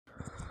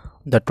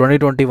The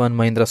 2021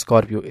 Mahindra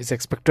Scorpio is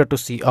expected to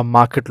see a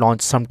market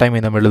launch sometime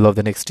in the middle of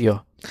the next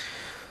year.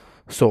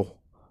 So,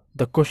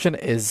 the question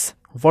is,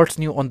 what's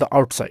new on the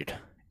outside?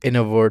 In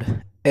a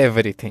word,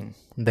 everything.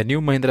 The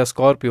new Mahindra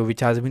Scorpio,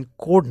 which has been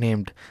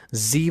codenamed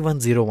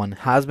Z101,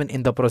 has been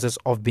in the process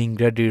of being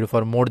readied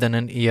for more than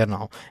an year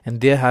now,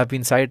 and there have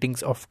been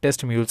sightings of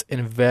test mules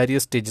in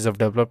various stages of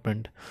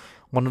development.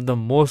 One of the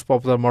most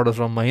popular models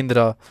from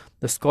Mahindra,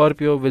 the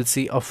Scorpio will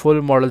see a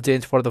full model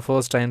change for the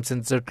first time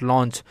since its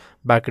launch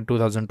back in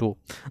 2002.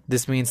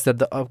 This means that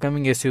the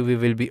upcoming SUV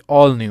will be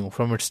all new,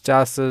 from its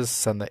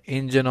chassis and the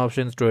engine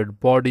options to its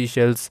body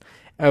shells,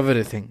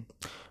 everything.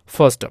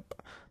 First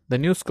up, the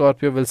new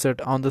Scorpio will sit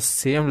on the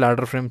same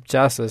ladder frame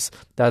chassis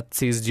that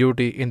sees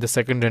duty in the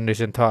second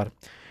generation Thar.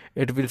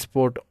 It will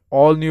sport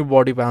all new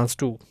body panels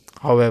too.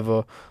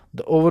 However,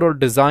 the overall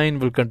design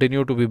will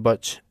continue to be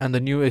butch, and the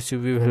new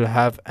SUV will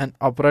have an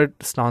upright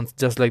stance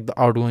just like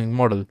the outgoing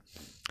model.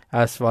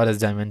 As far as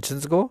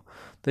dimensions go,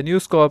 the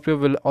new Scorpio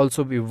will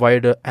also be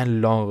wider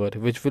and longer,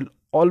 which will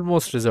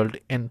almost result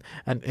in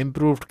an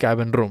improved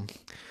cabin room.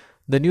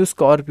 The new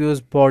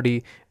Scorpio's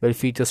body will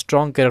feature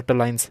strong character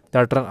lines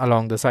that run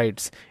along the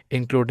sides,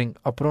 including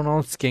a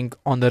pronounced kink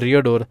on the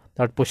rear door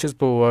that pushes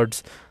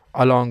forwards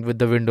along with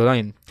the window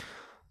line.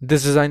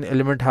 This design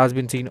element has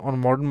been seen on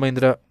modern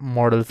Mahindra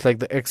models like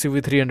the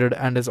XUV 300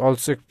 and is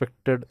also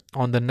expected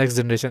on the next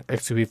generation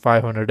XUV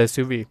 500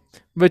 SUV,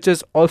 which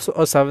is also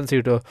a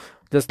 7-seater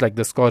just like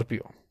the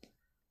Scorpio.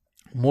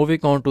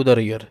 Moving on to the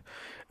rear,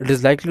 it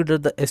is likely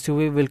that the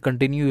SUV will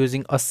continue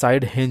using a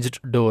side hinged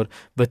door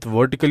with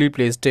vertically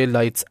placed tail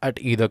lights at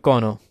either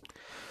corner.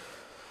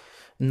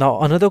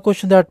 Now, another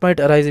question that might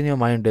arise in your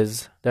mind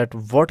is that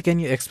what can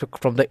you expect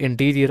from the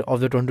interior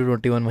of the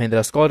 2021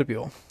 Mahindra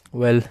Scorpio?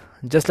 Well,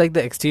 just like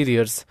the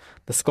exteriors,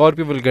 the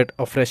Scorpio will get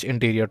a fresh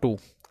interior too.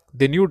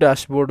 The new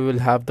dashboard will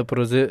have the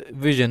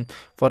provision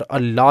for a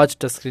large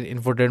touchscreen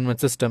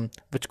infotainment system,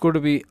 which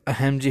could be a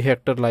MG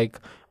Hector like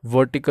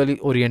vertically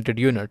oriented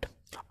unit.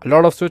 A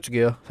lot of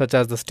switchgear, such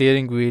as the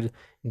steering wheel,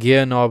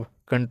 gear knob,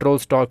 control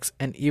stalks,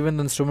 and even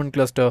the instrument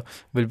cluster,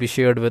 will be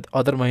shared with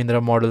other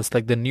Mahindra models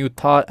like the new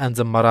Thar and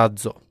the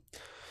Marazzo.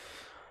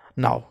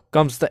 Now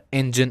comes the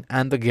engine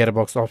and the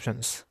gearbox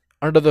options.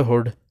 Under the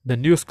hood, the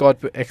new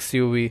Scorpio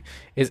XUV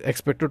is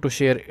expected to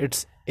share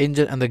its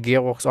engine and the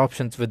gearbox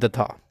options with the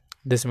Thar.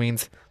 This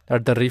means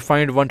that the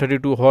refined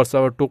 132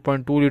 horsepower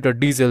 2.2 liter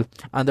diesel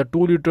and the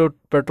 2 liter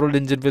petrol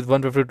engine with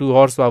 152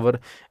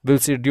 horsepower will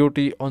see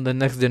duty on the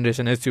next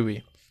generation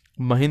SUV.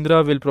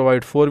 Mahindra will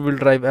provide 4-wheel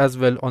drive as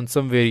well on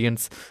some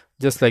variants,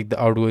 just like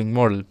the outgoing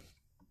model.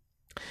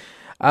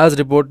 As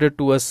reported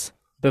to us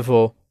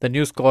before, the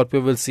new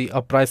Scorpio will see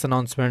a price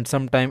announcement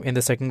sometime in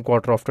the second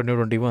quarter of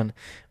 2021,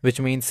 which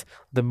means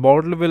the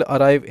model will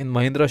arrive in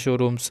Mahindra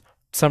showrooms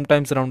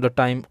sometimes around the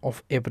time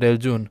of April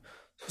June.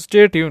 So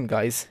stay tuned,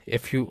 guys,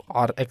 if you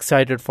are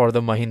excited for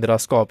the Mahindra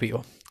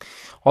Scorpio.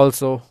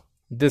 Also,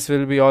 this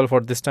will be all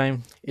for this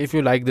time. If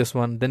you like this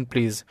one, then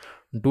please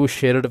do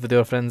share it with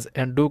your friends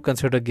and do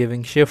consider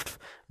giving Shift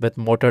with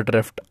Motor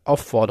Drift a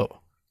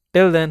follow.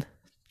 Till then,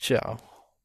 ciao.